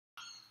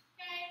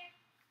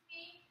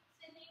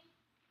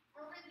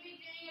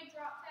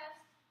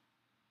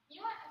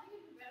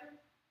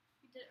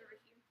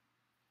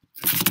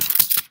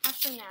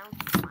Actually, no,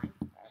 it's fine.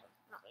 I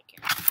don't really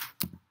care.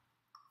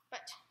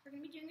 But we're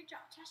gonna be doing a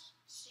drop test.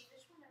 See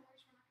this one,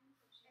 otherwise we're not gonna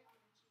post it.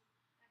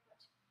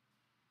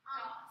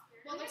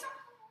 Well,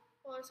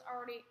 there's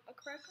already a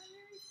crack on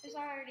there. It's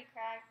already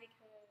cracked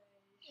because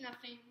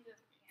nothing.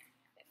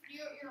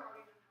 You're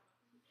already gonna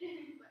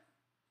know. But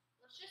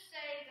let's just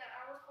say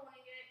that I was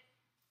holding it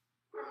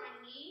from my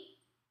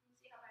knee. Let me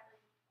see how badly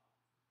you fall.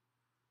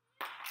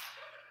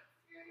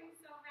 You're doing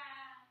so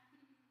bad.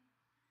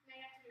 Now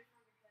you have to do it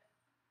from your hip.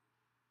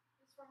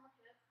 This from your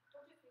hip.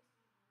 Don't do face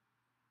down.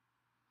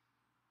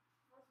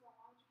 First of all,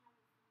 why would you have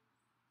your phone?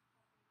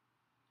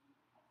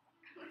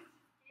 I was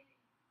just kidding.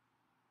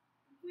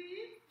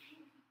 Please?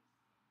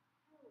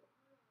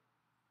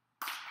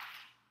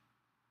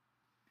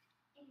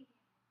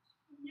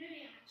 No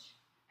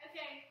damage.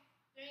 Okay,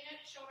 doing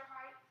it shoulder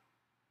height.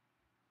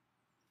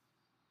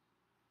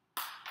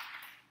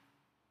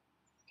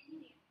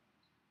 Any damage?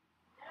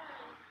 No.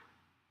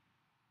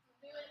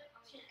 Do it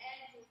chin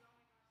edges. Oh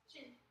my gosh.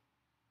 Chin.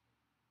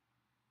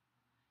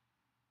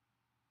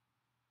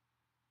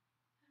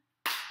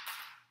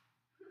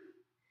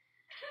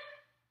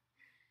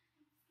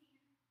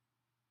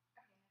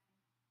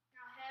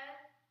 Now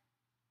head.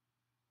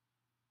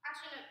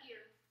 Actually, no,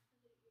 ear.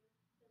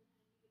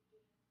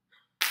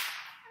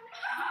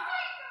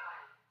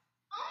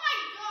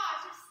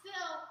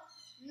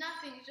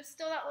 Nothing, it's just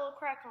still that little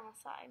crack on the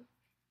side. It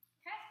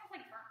kind of smells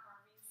like burnt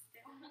Barbies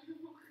still.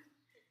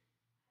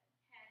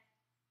 Head.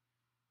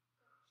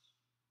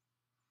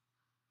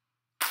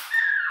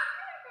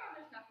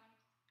 There's nothing.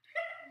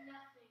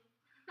 Nothing.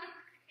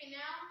 Okay,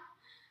 now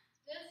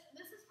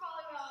this is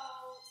probably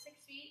about 6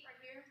 feet right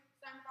here.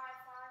 So I'm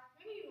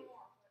 5'5", maybe even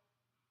more. But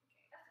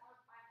okay, that's more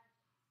than 5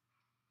 inches.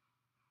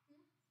 So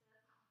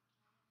that's not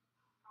much.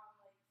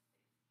 Probably 6,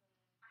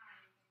 but I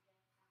don't even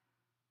guess.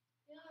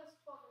 You know, there's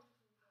 12 inches.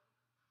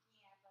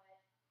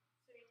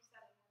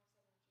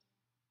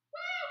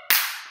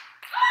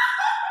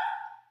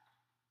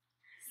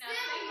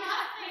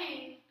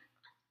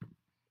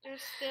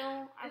 There's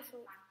still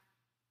absolutely.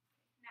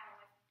 Now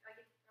I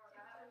get to throw it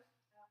out.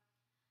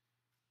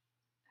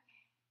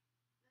 Okay.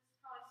 This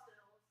is probably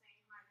still the same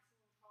height.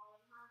 It's a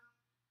little taller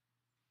than her.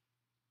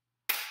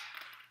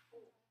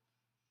 Oh.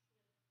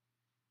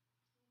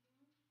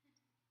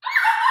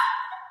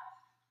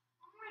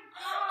 Oh my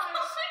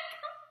gosh.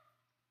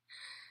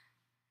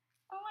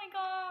 Oh my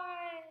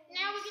god.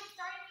 Now we can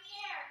start in the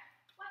air.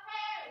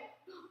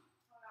 Woohoo!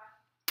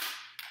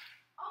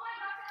 Oh my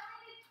gosh, I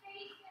laid his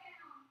face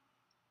down.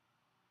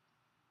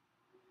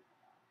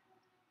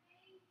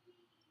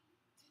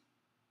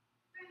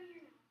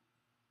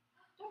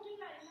 Don't do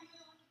that. You're not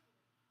going to want to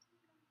do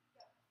it.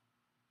 Go.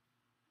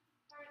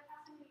 Alright,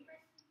 passing me.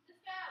 Just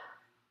go.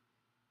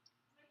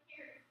 Right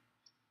here.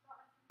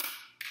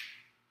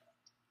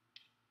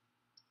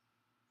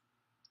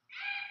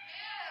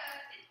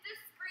 This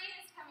screen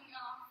is coming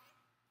off.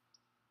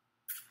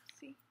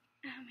 See?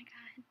 Oh my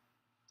god.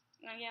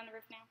 You want to get on the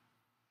roof now?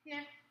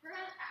 Yeah. We're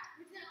gonna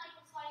pretend like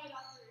we're sliding it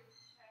off the roof.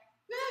 Okay.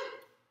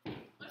 Woo!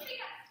 Look at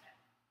it got stuck.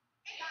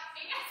 It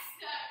got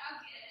stuck. I'll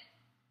get it.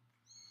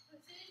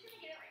 So Cindy's gonna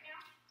get it right now.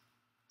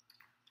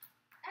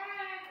 Oh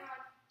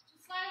god.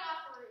 Just slide it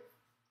off the roof.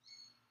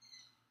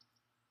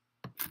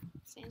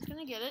 Cindy's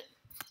gonna get it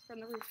from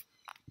the roof.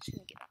 She's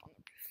gonna get up on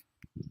the roof.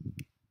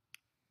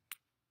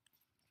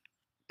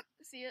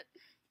 See it?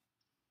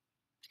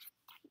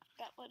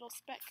 That little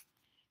speck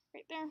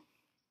right there.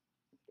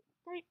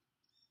 Right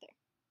there.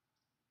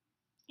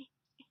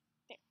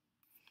 There.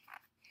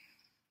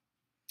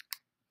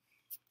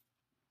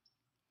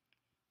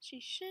 She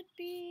should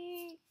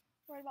be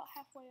right about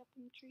halfway up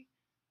in the tree.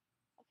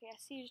 Okay, I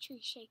see the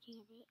tree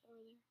shaking a bit over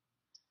there.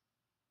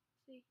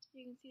 See,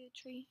 you can see the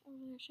tree over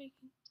there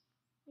shaking.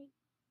 Right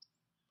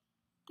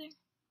there.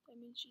 That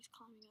means she's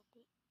climbing up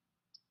it.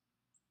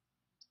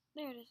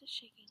 There it is, it's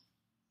shaking.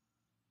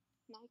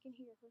 Now I can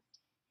hear her.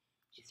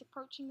 She's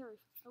approaching the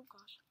roof. Oh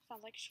gosh,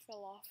 sounds like she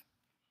fell off.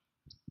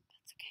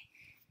 That's okay.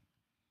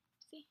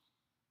 See?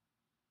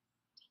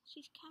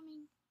 She's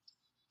coming.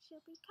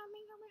 She'll be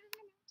coming over the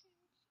mountain.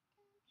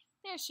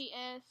 There she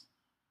is.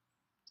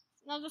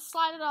 Now just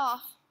slide it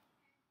off.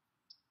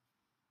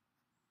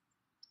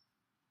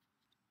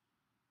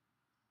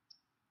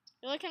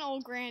 You're like an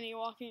old granny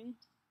walking.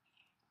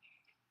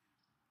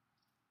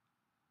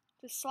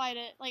 Just slide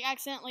it, like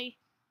accidentally.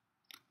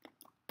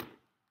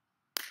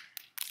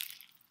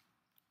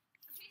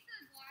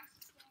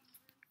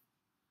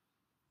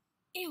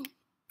 Ew.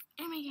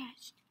 Oh my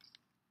gosh.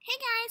 Hey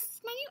guys,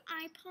 it's my new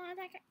iPod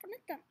I got from the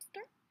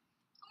dumpster.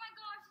 Oh my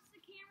gosh, it's the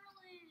camera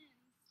lens.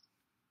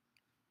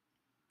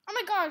 Oh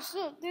my gosh,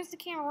 look, there's the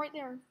camera right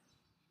there.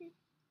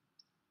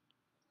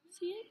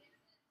 See it?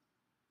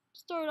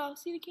 Start it off.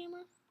 See the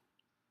camera?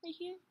 Right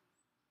here?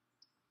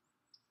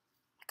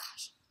 Oh my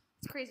gosh,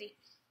 it's crazy.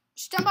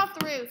 Just jump off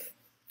the roof.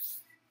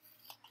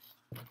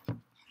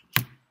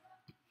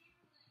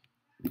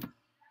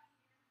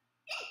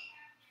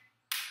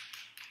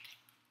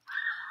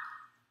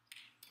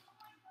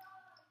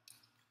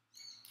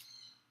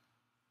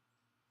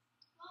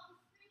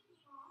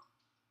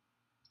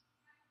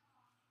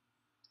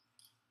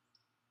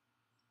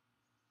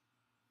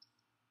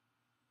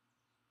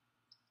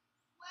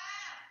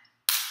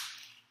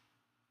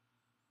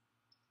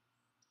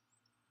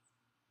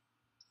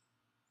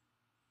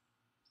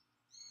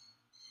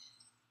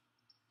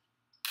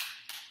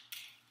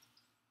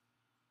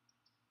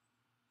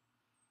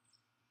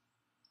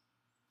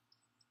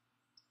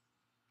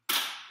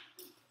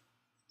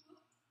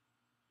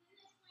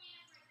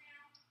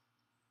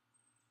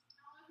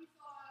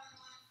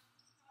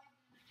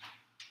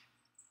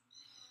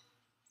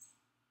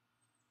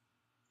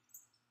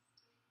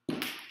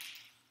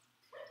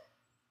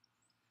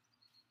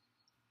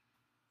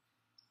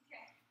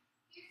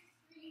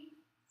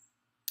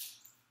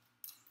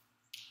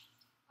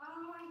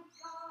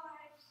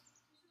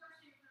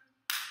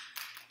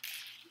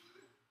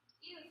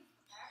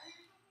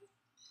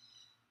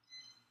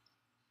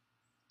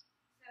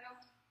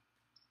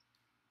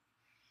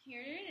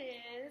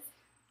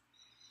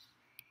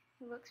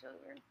 looks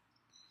really weird.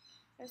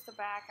 There's the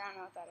back. I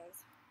don't know what that is.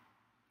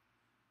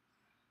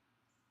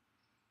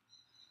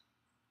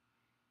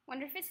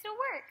 Wonder if it still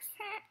works.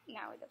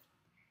 No, it doesn't.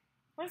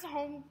 Where's the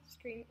home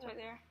screen? It's right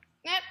there.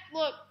 Yep,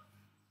 look.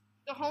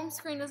 The home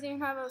screen doesn't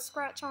even have a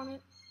scratch on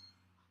it.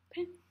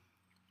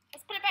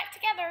 Let's put it back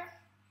together.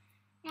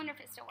 Wonder if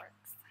it still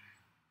works.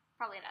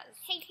 Probably does.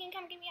 Hey, can you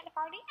come get me at the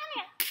party? Oh,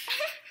 yeah.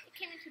 It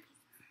came in 2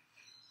 pieces.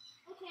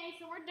 Okay,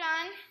 so we're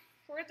done.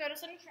 We're gonna throw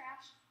this in the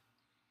trash.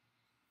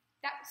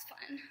 That was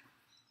fun.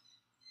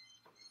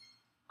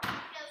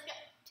 Yeah, let's go.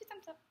 2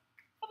 thumbs up.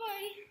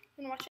 Bye-bye. And watch